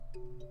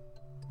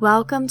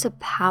Welcome to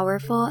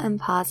powerful and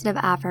positive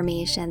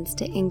affirmations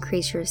to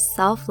increase your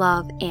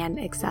self-love and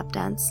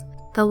acceptance.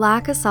 The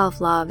lack of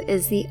self-love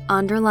is the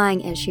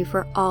underlying issue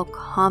for all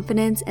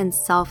confidence and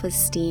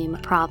self-esteem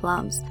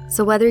problems.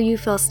 So whether you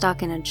feel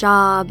stuck in a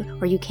job,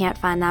 or you can't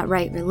find that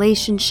right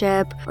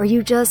relationship, or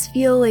you just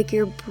feel like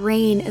your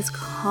brain is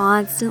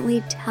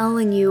constantly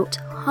telling you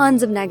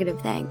tons of negative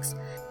things,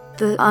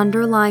 the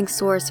underlying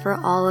source for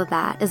all of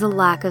that is a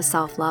lack of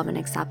self-love and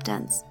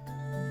acceptance.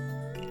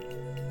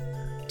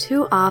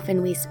 Too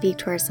often we speak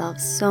to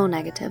ourselves so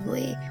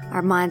negatively.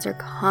 Our minds are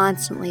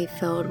constantly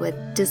filled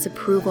with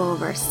disapproval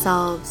of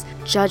ourselves,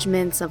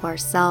 judgments of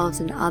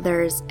ourselves and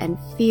others, and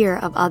fear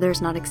of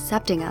others not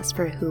accepting us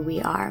for who we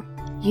are.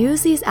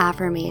 Use these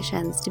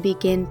affirmations to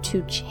begin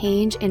to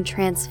change and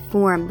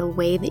transform the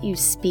way that you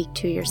speak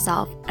to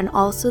yourself and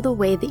also the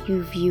way that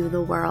you view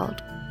the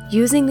world.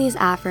 Using these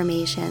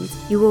affirmations,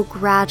 you will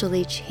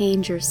gradually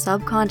change your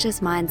subconscious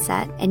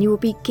mindset and you will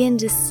begin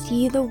to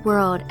see the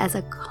world as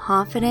a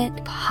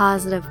confident,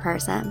 positive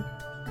person.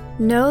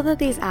 Know that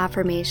these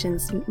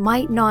affirmations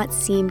might not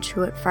seem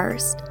true at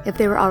first. If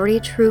they were already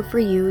true for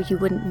you, you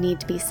wouldn't need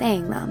to be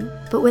saying them.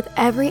 But with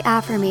every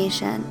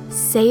affirmation,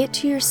 say it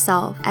to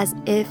yourself as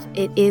if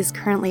it is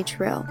currently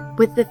true,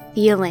 with the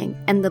feeling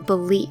and the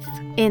belief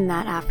in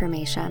that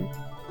affirmation.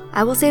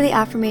 I will say the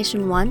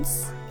affirmation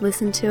once,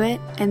 listen to it,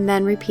 and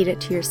then repeat it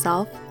to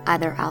yourself,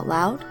 either out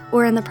loud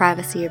or in the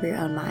privacy of your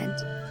own mind.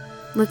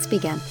 Let's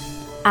begin.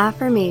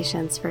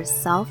 Affirmations for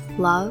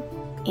self-love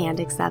and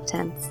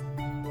acceptance.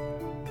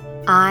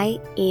 I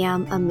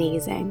am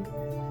amazing.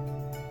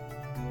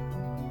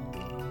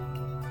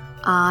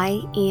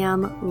 I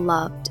am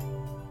loved.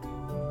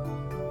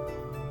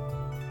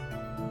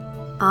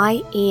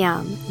 I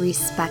am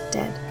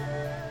respected.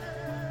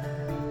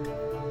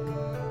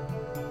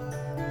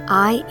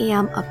 I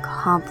am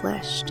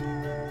accomplished.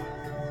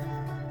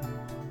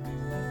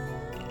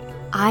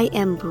 I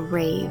am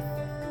brave.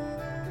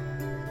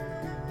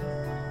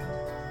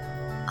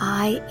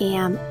 I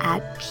am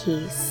at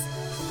peace.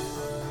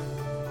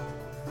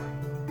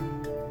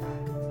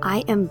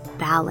 I am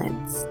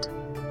balanced.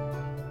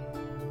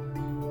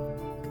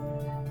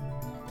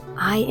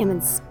 I am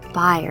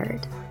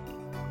inspired.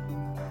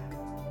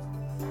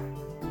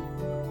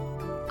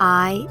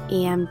 I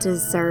am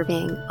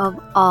deserving of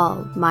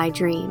all my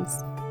dreams.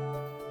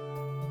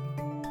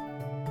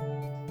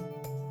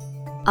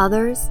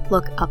 Others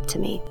look up to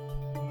me.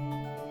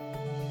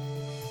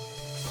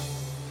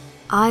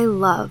 I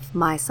love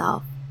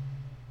myself.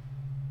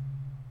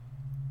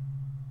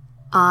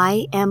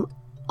 I am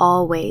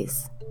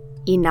always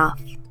enough.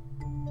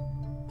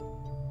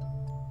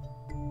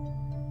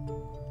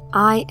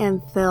 I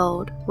am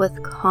filled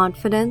with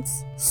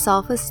confidence,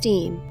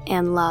 self-esteem,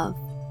 and love.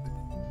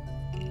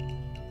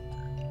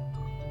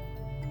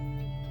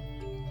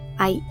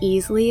 I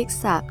easily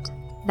accept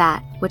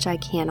that which I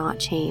cannot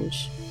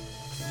change.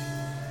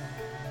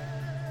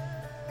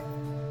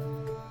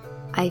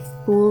 I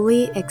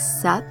fully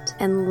accept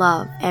and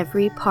love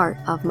every part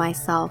of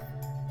myself.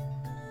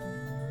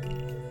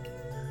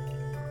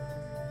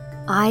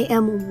 I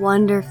am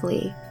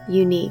wonderfully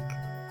unique.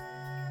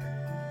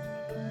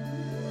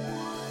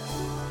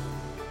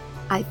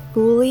 I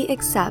fully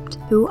accept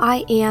who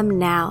I am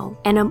now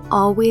and am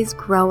always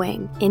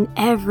growing in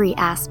every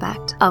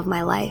aspect of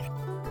my life.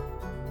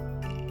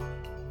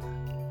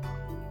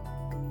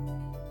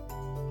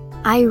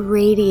 I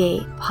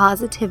radiate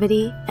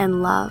positivity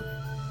and love.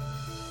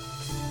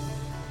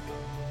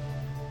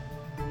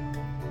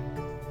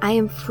 I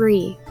am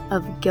free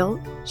of guilt,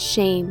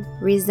 shame,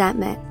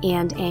 resentment,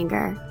 and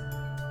anger.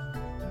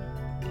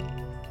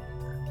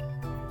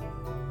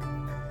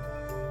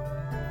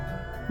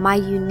 My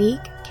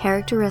unique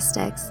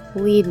characteristics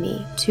lead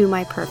me to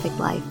my perfect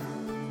life.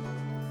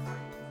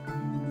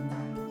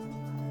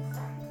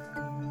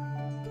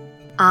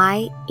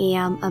 I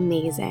am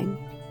amazing.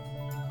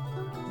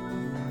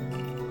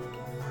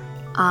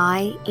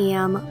 I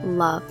am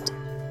loved.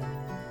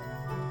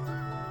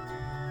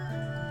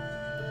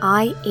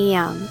 I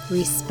am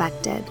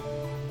respected.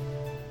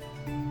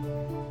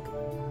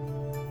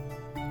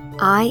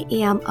 I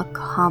am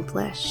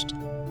accomplished.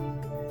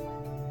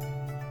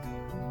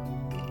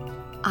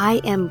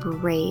 I am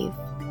brave.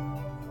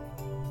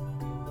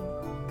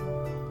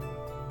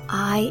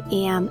 I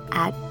am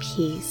at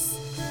peace.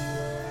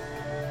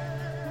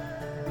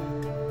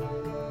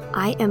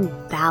 I am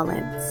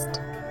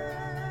balanced.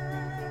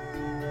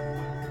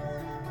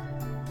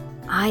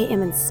 I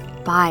am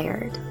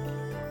inspired.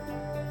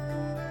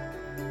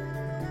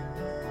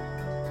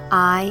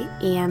 I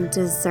am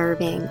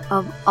deserving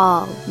of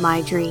all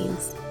my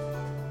dreams.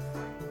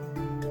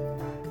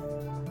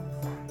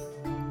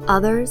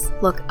 Others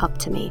look up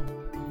to me.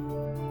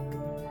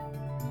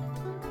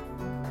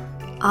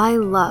 I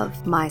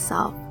love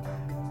myself.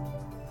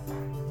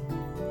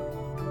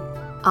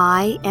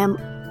 I am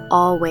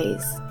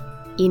always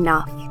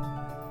enough.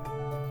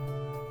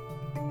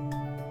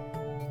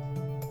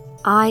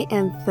 I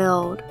am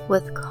filled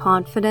with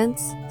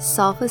confidence,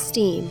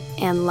 self-esteem,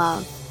 and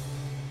love.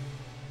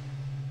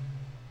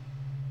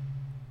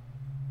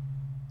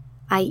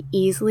 I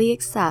easily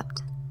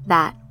accept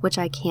that which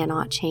I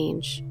cannot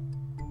change.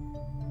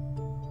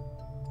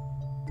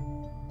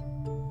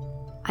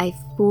 I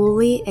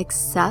fully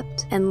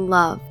accept and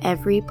love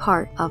every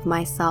part of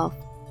myself.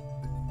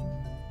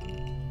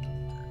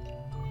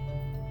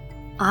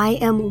 I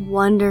am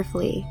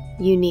wonderfully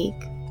unique.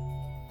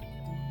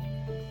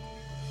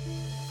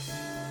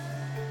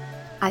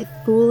 I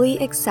fully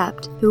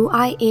accept who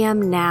I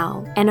am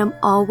now and am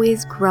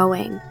always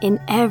growing in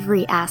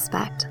every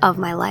aspect of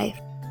my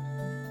life.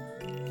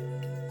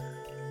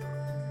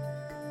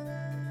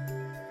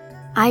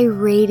 I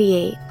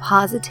radiate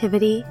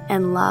positivity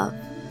and love.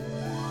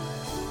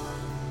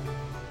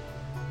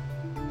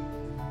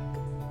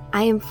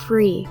 I am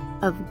free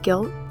of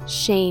guilt,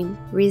 shame,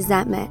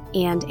 resentment,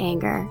 and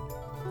anger.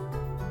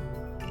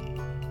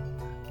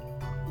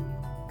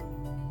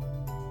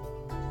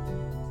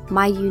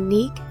 My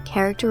unique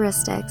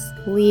characteristics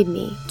lead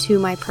me to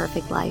my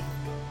perfect life.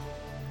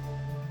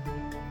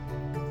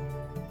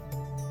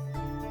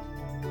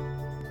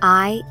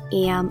 I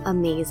am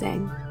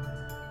amazing.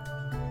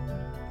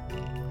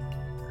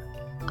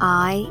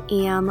 I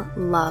am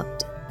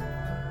loved.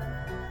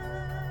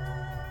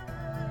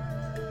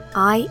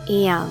 I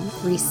am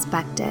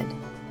respected.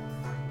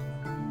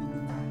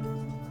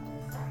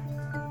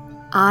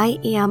 I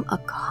am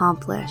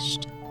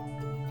accomplished.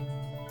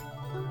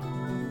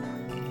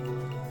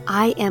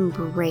 I am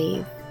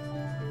brave.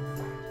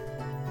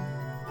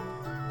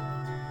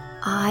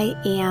 I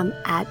am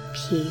at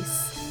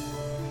peace.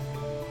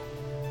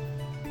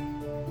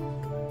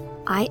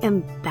 I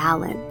am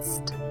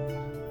balanced.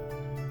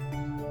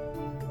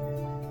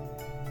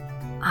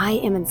 I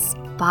am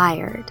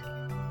inspired.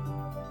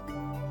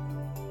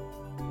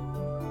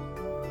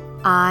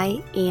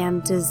 I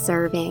am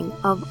deserving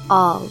of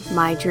all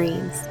my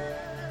dreams.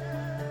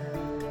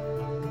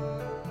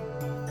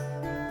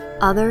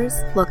 Others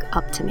look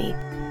up to me.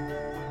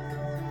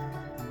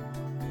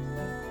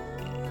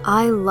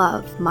 I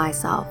love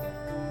myself.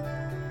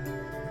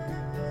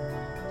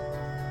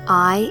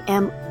 I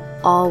am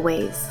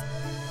always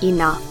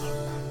enough.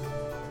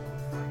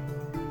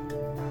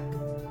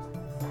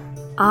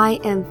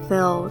 I am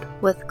filled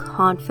with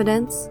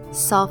confidence,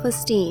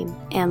 self-esteem,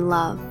 and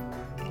love.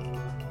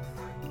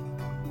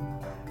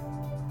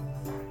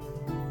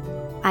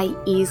 I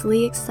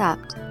easily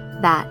accept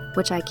that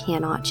which I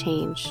cannot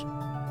change.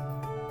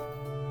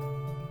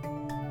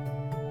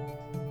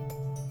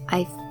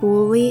 I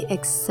fully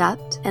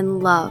accept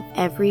and love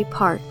every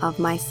part of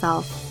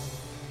myself.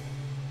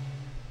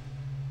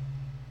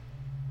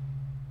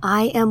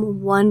 I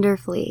am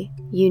wonderfully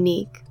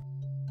unique.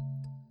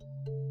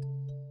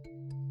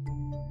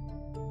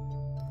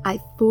 I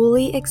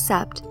fully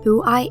accept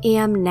who I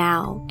am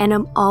now and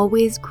am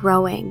always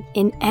growing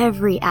in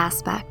every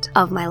aspect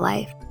of my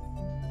life.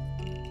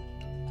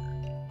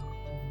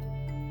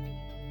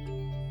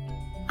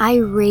 I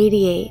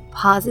radiate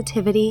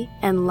positivity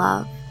and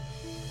love.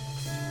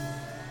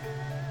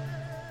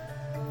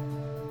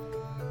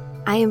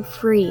 I am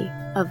free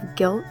of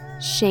guilt,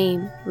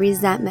 shame,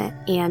 resentment,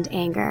 and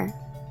anger.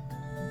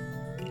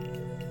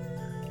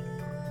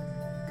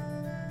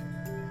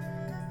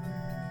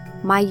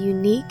 My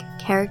unique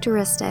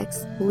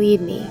characteristics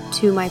lead me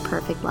to my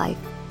perfect life.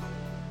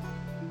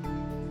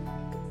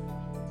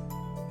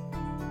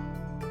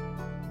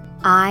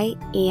 I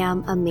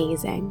am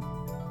amazing.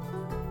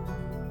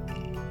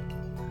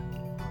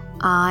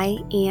 I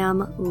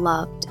am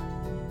loved.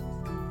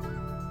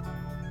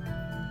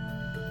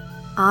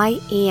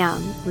 I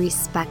am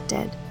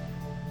respected.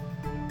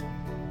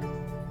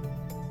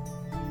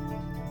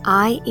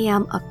 I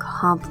am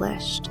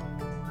accomplished.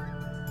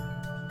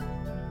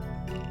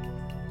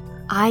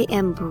 I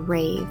am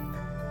brave.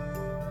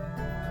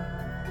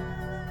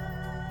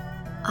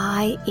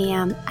 I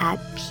am at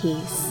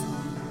peace.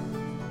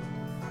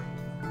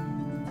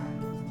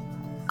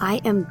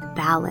 I am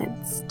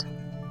balanced.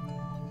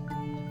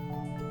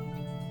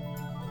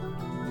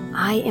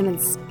 I am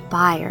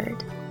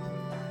inspired.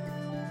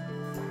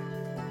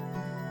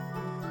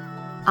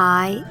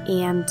 I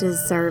am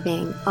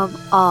deserving of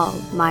all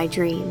my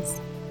dreams.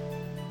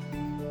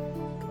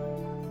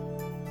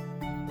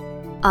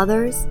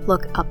 Others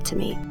look up to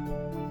me.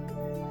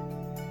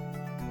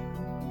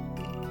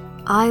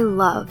 I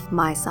love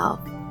myself.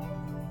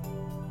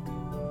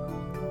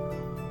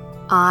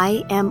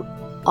 I am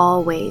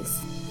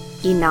always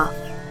enough.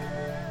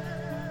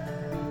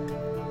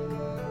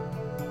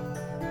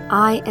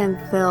 I am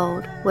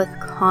filled with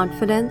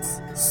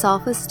confidence,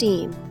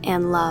 self-esteem,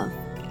 and love.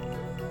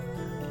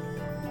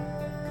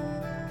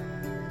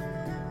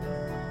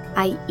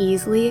 I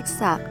easily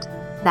accept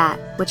that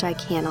which I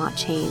cannot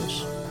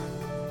change.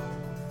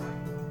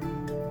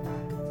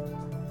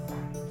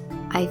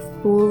 I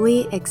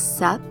fully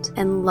accept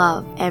and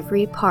love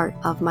every part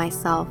of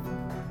myself.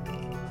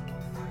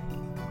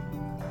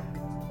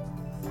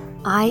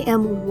 I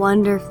am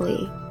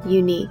wonderfully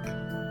unique.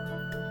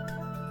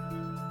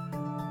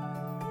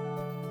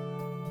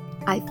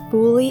 I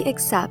fully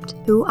accept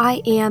who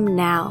I am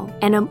now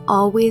and am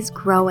always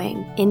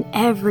growing in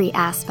every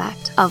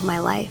aspect of my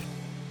life.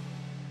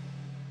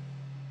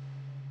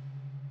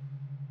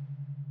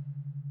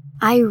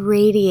 I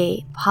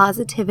radiate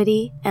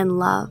positivity and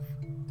love.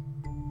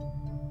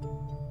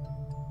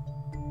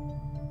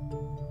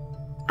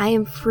 I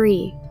am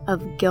free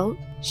of guilt,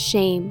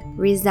 shame,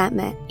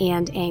 resentment,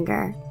 and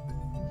anger.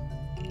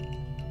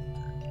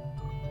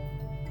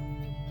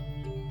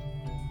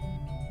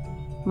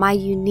 My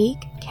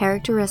unique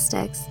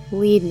characteristics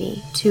lead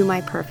me to my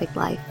perfect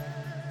life.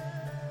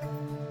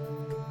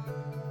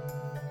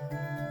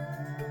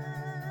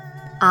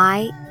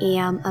 I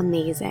am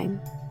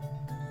amazing.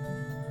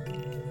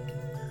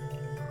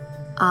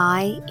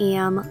 I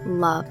am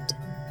loved.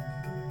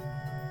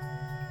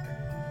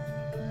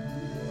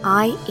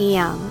 I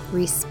am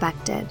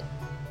respected.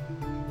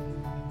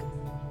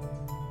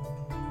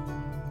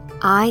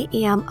 I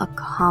am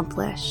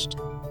accomplished.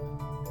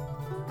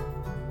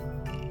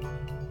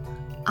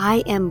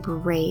 I am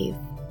brave.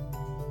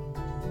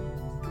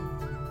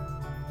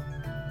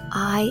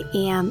 I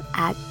am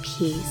at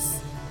peace.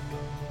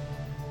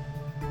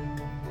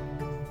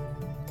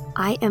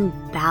 I am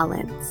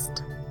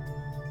balanced.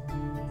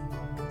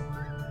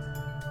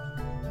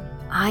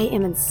 I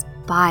am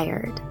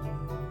inspired.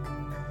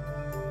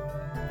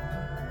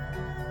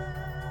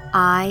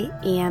 I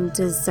am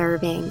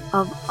deserving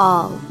of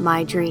all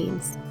my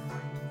dreams.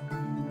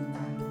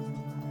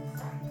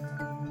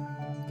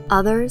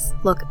 Others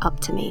look up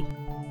to me.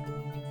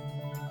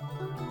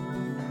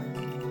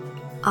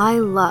 I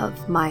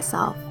love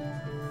myself.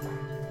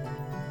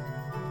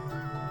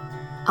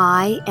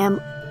 I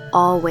am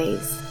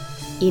always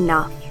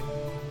enough.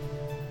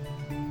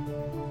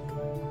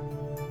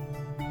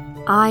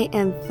 I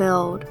am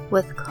filled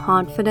with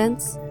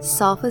confidence,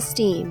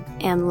 self-esteem,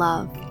 and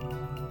love.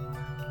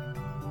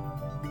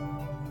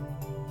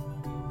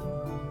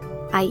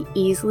 I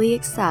easily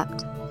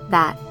accept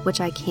that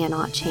which I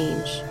cannot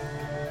change.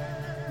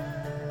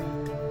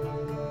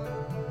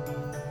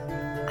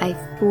 I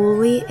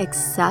fully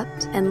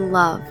accept and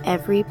love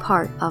every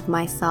part of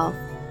myself.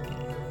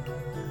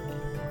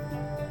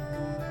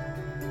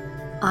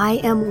 I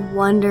am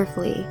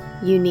wonderfully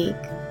unique.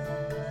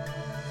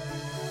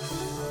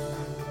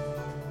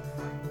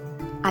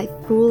 I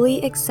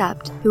fully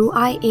accept who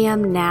I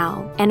am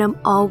now and am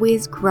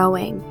always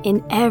growing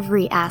in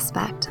every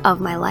aspect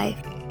of my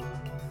life.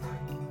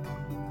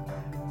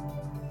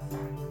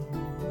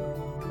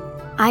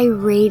 I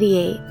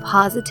radiate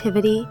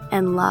positivity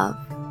and love.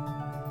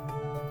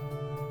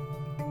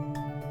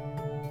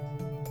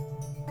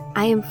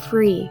 I am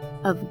free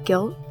of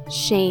guilt,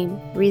 shame,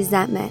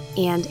 resentment,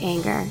 and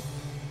anger.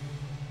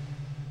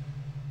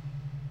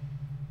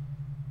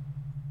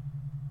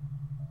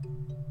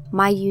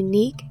 My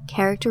unique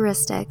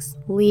characteristics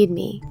lead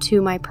me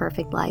to my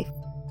perfect life.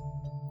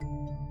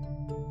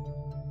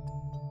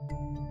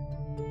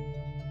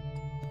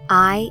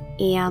 I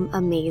am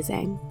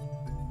amazing.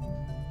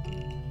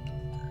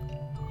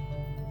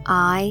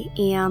 I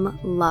am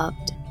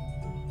loved.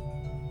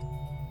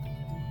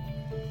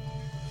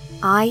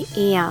 I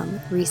am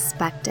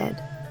respected.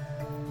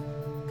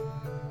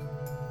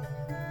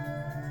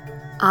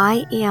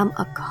 I am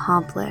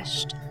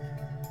accomplished.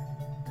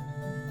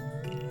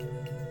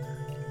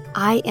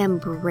 I am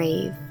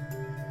brave.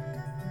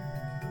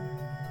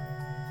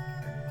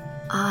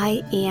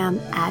 I am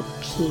at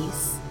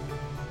peace.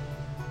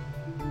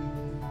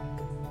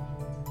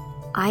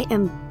 I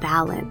am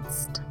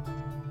balanced.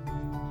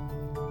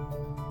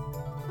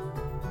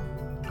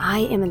 I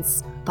am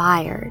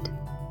inspired.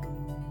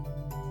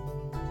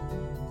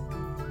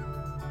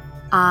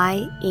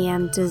 I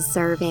am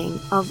deserving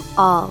of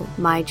all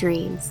my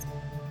dreams.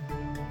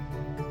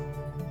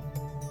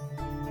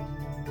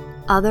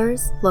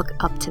 Others look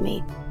up to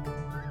me.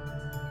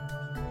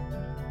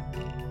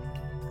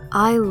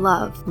 I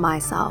love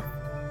myself.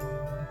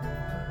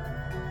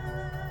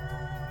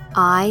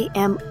 I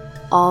am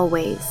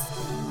always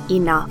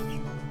enough.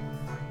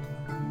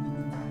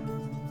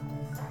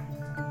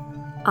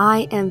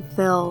 I am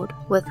filled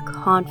with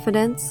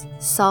confidence,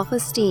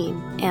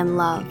 self-esteem, and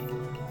love.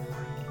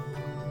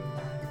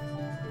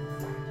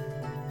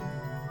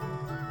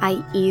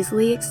 I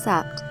easily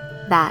accept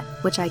that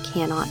which I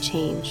cannot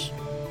change.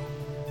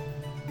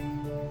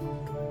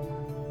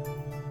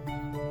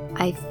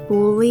 I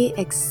fully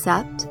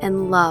accept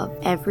and love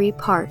every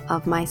part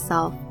of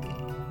myself.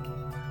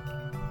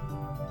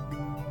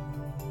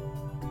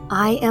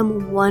 I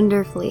am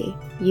wonderfully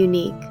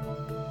unique.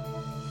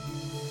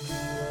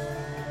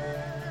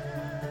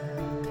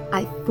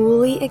 I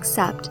fully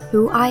accept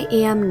who I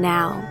am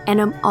now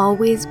and am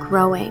always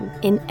growing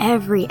in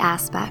every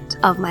aspect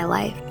of my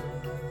life.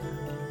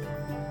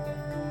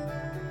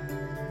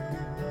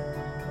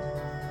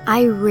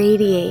 I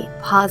radiate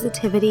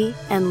positivity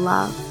and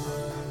love.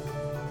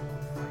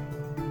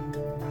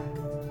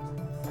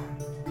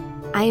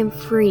 I am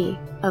free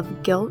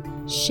of guilt,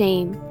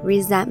 shame,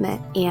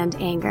 resentment, and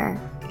anger.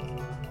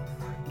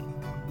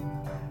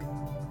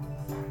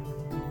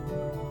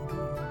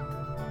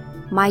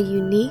 My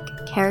unique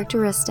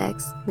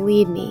characteristics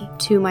lead me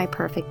to my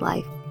perfect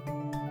life.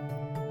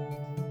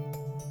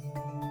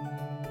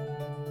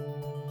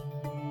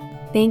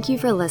 Thank you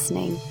for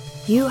listening.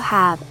 You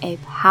have a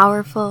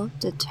powerful,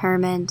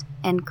 determined,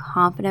 and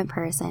confident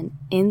person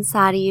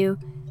inside of you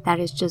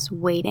that is just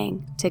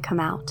waiting to come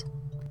out.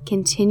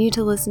 Continue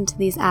to listen to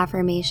these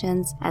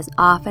affirmations as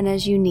often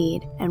as you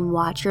need and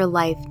watch your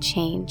life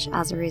change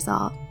as a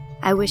result.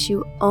 I wish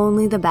you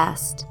only the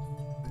best.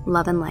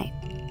 Love and light.